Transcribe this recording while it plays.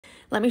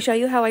Let me show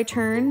you how I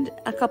turned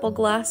a couple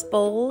glass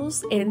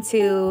bowls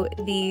into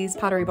these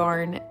Pottery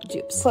Barn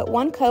dupes. Put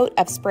 1 coat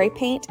of spray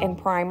paint and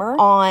primer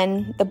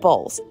on the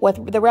bowls.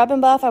 With the Rub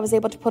and Buff, I was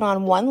able to put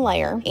on 1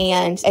 layer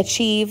and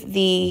achieve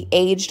the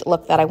aged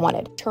look that I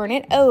wanted. Turn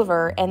it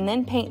over and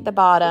then paint the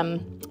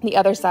bottom, the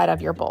other side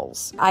of your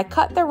bowls. I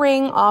cut the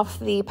ring off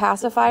the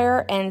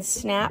pacifier and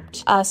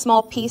snapped a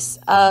small piece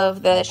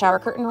of the shower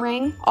curtain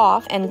ring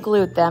off and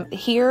glued them.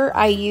 Here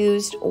I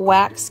used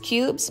wax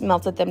cubes,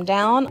 melted them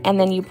down, and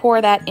then you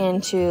pour that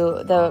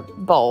into the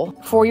bowl.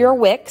 For your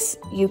wicks,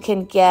 you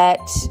can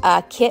get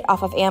a kit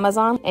off of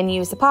Amazon and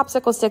use the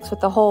popsicle sticks with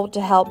the hole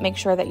to help make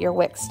sure that your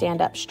wicks stand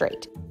up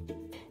straight.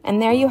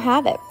 And there you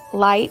have it.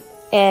 Light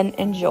and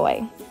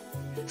enjoy.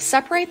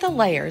 Separate the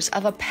layers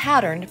of a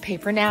patterned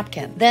paper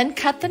napkin. Then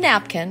cut the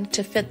napkin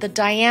to fit the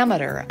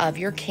diameter of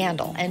your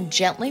candle and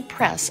gently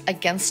press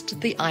against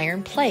the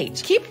iron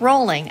plate. Keep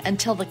rolling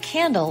until the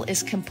candle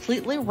is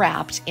completely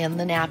wrapped in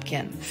the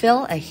napkin.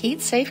 Fill a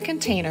heat-safe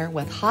container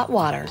with hot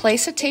water.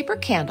 Place a taper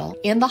candle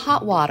in the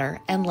hot water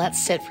and let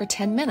sit for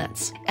 10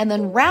 minutes. And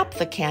then wrap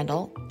the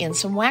candle in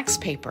some wax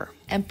paper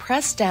and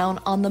press down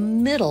on the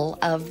middle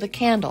of the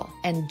candle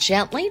and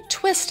gently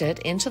twist it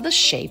into the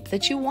shape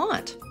that you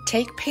want.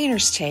 Take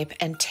painter's tape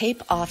and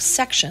tape off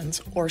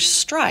sections or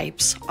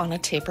stripes on a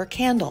taper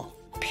candle.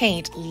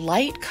 Paint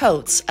light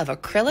coats of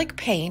acrylic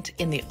paint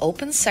in the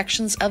open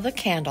sections of the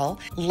candle.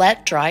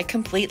 Let dry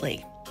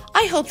completely.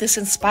 I hope this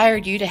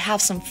inspired you to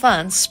have some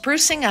fun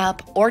sprucing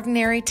up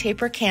ordinary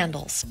taper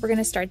candles. We're going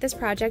to start this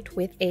project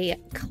with a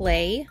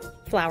clay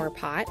flower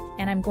pot,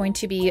 and I'm going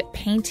to be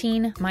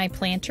painting my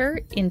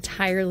planter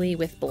entirely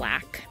with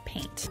black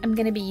paint. I'm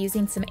going to be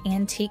using some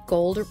antique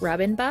gold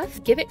Rub and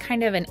Buff. Give it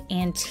kind of an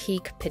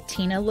antique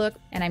patina look,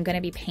 and I'm going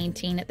to be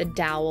painting the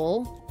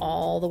dowel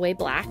all the way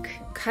black.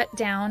 Cut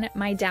down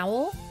my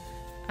dowel,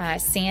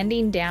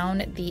 sanding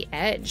down the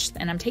edge,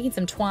 and I'm taking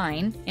some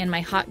twine and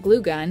my hot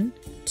glue gun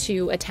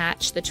to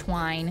attach the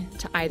twine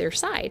to either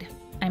side.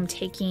 I'm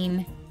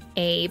taking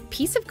a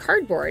piece of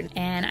cardboard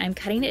and I'm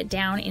cutting it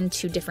down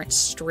into different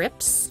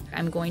strips.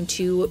 I'm going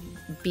to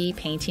be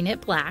painting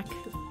it black.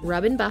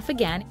 Rub and Buff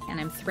again, and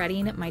I'm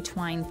threading my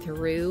twine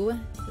through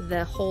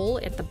the hole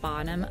at the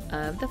bottom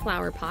of the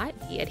flower pot,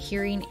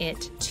 adhering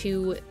it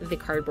to the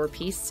cardboard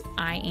piece.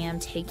 I am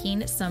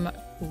taking some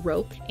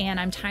rope and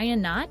I'm tying a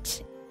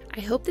knot. I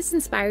hope this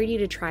inspired you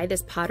to try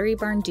this Pottery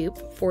Barn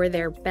dupe for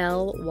their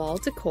bell wall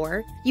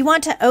decor. You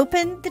want to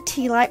open the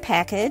tea light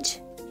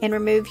package and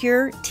remove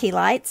your tea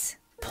lights.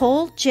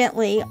 Pull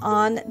gently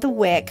on the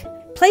wick.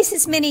 Place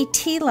as many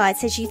tea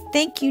lights as you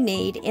think you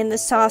need in the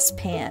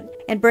saucepan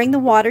and bring the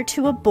water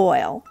to a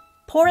boil.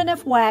 Pour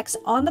enough wax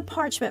on the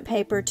parchment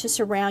paper to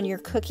surround your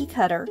cookie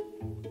cutter,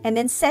 and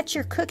then set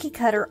your cookie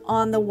cutter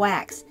on the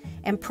wax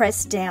and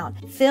press down.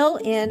 Fill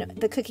in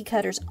the cookie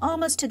cutters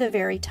almost to the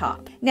very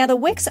top. Now the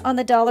wicks on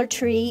the Dollar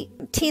Tree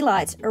tea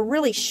lights are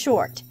really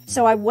short,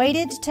 so I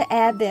waited to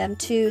add them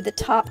to the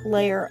top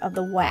layer of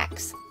the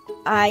wax.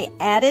 I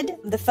added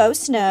the faux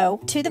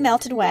snow to the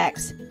melted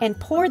wax and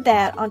poured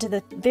that onto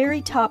the very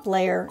top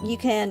layer. You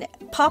can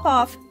pop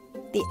off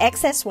the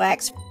excess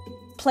wax.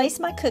 Place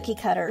my cookie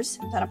cutters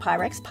on a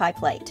Pyrex pie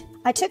plate.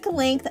 I took a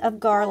length of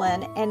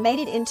garland and made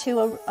it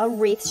into a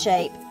wreath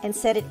shape and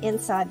set it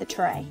inside the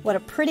tray. What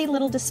a pretty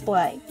little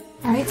display.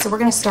 All right, so we're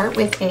gonna start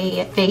with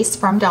a vase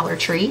from Dollar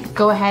Tree.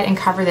 Go ahead and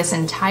cover this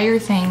entire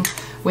thing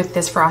with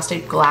this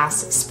frosted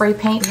glass spray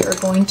paint. We are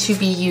going to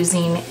be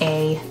using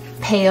a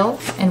pail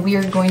and we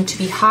are going to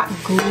be hot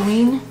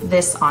gluing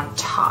this on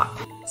top.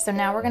 So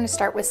now we're going to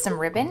start with some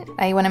ribbon.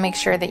 You want to make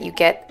sure that you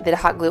get the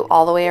hot glue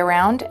all the way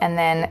around and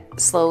then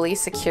slowly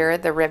secure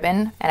the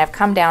ribbon. And I've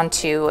come down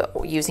to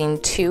using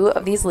 2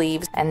 of these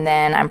leaves, and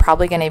then I'm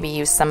probably going to be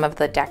using some of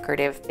the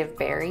decorative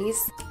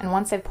berries. And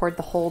once I've poured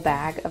the whole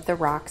bag of the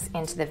rocks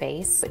into the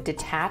vase,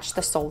 detach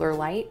the solar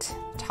light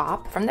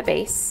top from the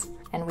base,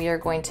 and we are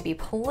going to be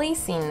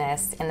placing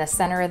this in the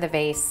center of the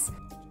vase.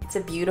 It's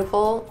a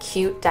beautiful,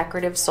 cute,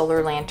 decorative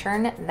solar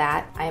lantern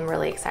that I'm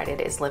really excited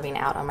is living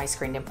out on my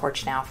screened-in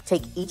porch now.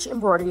 Take each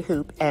embroidery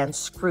hoop and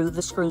screw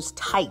the screws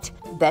tight,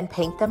 then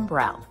paint them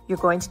brown. You're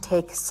going to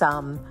take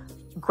some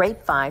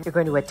grapevine, you're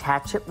going to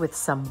attach it with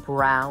some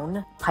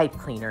brown pipe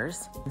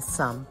cleaners,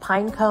 some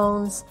pine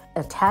cones,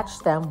 attach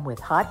them with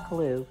hot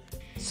glue.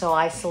 So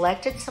I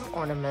selected some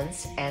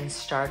ornaments and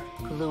start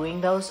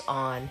gluing those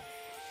on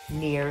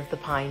near the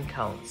pine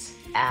cones.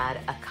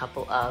 Add a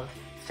couple of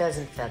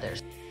pheasant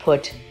feathers.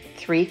 Put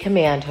 3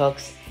 command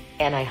hooks,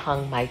 and I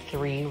hung my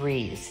 3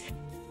 wreaths.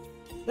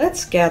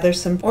 Let's gather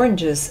some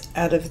oranges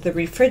out of the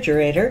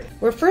refrigerator.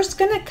 We're first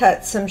going to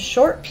cut some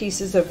short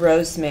pieces of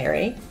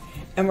rosemary,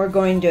 and we're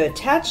going to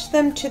attach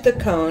them to the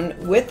cone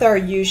with our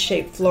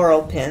U-shaped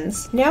floral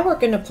pins. Now we're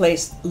going to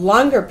place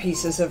longer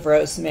pieces of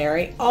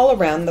rosemary all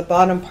around the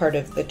bottom part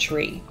of the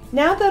tree.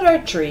 Now that our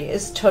tree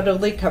is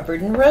totally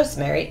covered in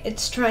rosemary,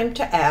 it's time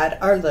to add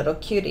our little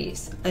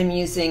cuties. I'm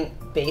using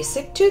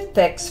basic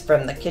toothpicks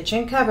from the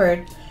kitchen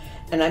cupboard,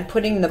 and I'm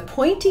putting the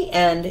pointy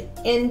end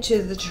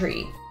into the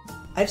tree.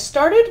 I've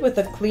started with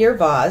a clear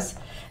vase,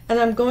 and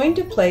I'm going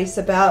to place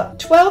about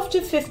 12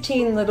 to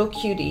 15 little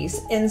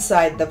cuties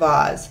inside the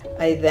vase.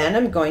 I then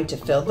am going to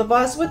fill the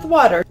vase with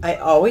water. I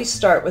always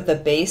start with a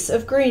base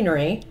of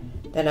greenery,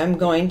 then I'm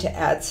going to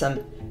add some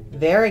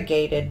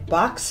variegated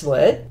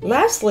boxwood.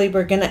 Lastly,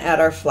 we're going to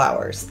add our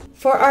flowers.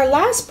 For our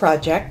last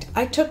project,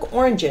 I took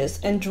oranges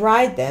and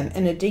dried them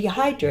in a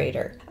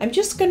dehydrator. I'm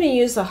just going to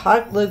use a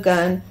hot glue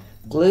gun,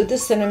 glue the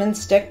cinnamon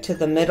stick to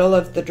the middle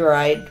of the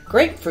dried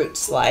grapefruit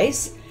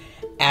slice,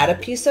 add a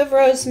piece of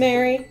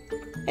rosemary,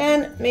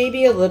 and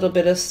maybe a little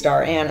bit of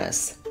star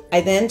anise.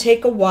 I then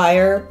take a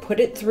wire,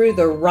 put it through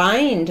the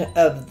rind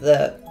of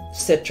the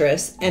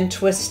citrus, and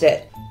twist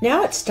it.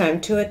 Now it's time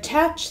to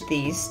attach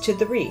these to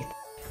the wreath.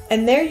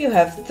 And there you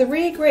have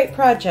 3 great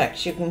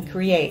projects you can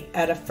create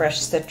out of fresh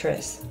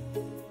citrus.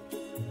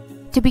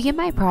 To begin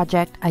my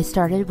project, I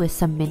started with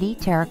some mini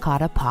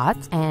terracotta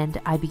pots and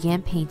I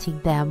began painting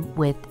them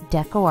with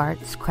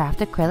Decor's craft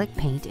acrylic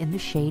paint in the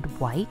shade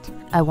white.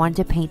 I wanted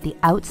to paint the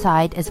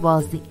outside as well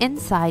as the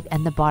inside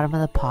and the bottom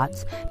of the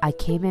pots. I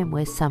came in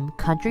with some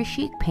country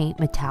chic paint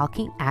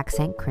metallic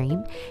accent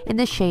cream in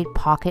the shade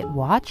Pocket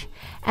Watch,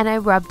 and I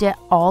rubbed it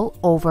all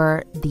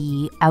over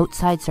the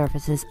outside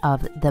surfaces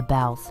of the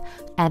bells.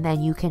 And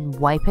then you can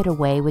wipe it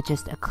away with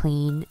just a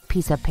clean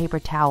piece of paper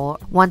towel.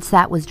 Once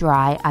that was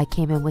dry, I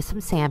came in with some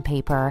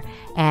sandpaper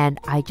and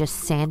I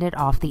just sanded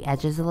off the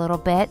edges a little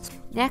bit.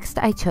 Next,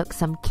 I took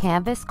some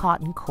canvas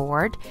cotton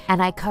cord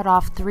and I cut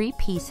off 3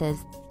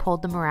 pieces,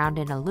 pulled them around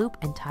in a loop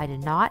and tied a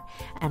knot,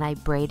 and I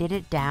braided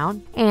it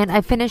down, and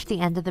I finished the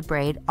end of the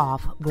braid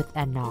off with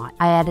a knot.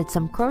 I added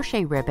some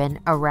crochet ribbon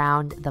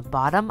around the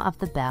bottom of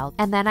the belt,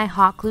 and then I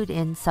hot glued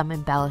in some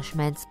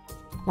embellishments.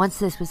 Once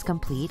this was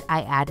complete,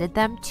 I added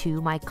them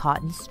to my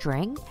cotton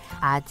string,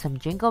 add some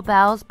jingle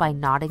bells by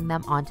knotting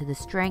them onto the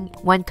string.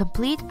 When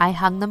complete, I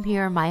hung them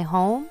here in my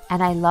home,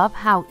 and I love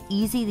how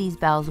easy these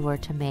bells were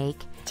to make.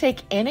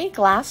 Take any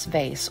glass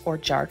vase or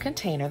jar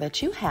container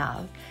that you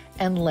have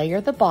and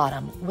layer the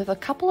bottom with a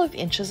couple of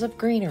inches of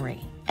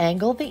greenery.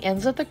 Angle the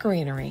ends of the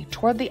greenery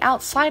toward the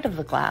outside of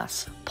the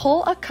glass.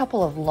 Pull a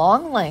couple of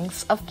long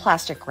lengths of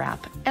plastic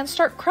wrap and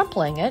start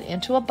crumpling it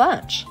into a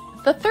bunch.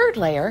 The third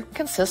layer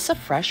consists of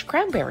fresh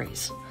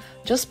cranberries.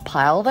 Just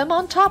pile them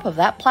on top of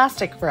that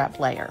plastic wrap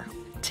layer.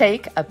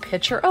 Take a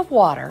pitcher of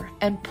water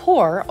and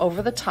pour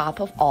over the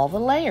top of all the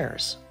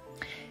layers.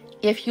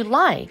 If you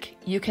like,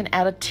 you can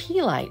add a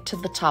tea light to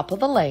the top of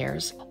the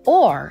layers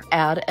or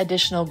add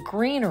additional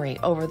greenery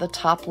over the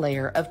top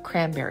layer of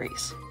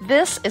cranberries.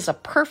 This is a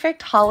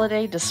perfect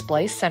holiday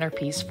display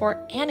centerpiece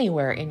for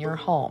anywhere in your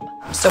home.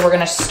 So we're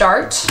gonna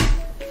start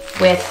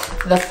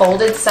with the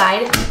folded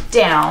side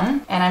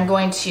down, and I'm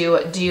going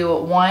to do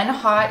one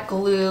hot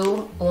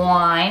glue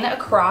line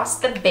across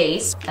the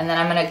base, and then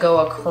I'm gonna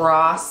go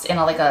across in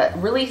like a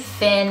really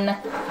thin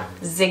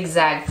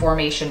zigzag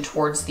formation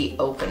towards the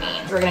opening.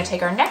 We're gonna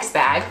take our next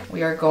bag,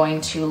 we are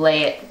going to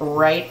lay it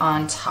right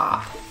on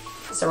top.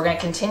 So we're gonna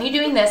continue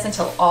doing this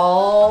until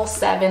all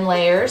 7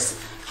 layers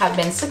have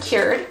been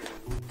secured,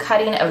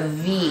 cutting a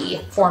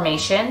V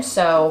formation,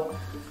 so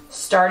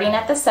starting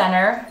at the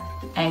center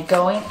and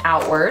going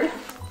outward.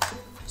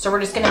 So we're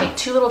just gonna make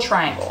 2 little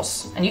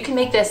triangles, and you can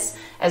make this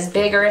as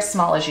big or as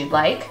small as you'd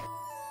like.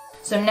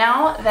 So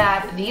now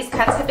that these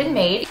cuts have been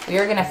made, we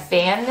are gonna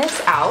fan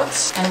this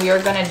out and we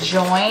are gonna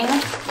join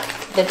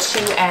the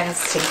 2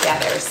 ends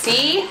together.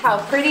 See how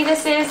pretty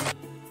this is?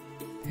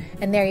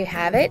 And there you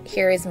have it.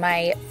 Here is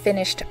my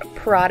finished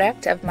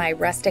product of my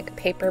rustic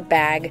paper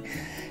bag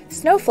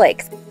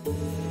snowflakes.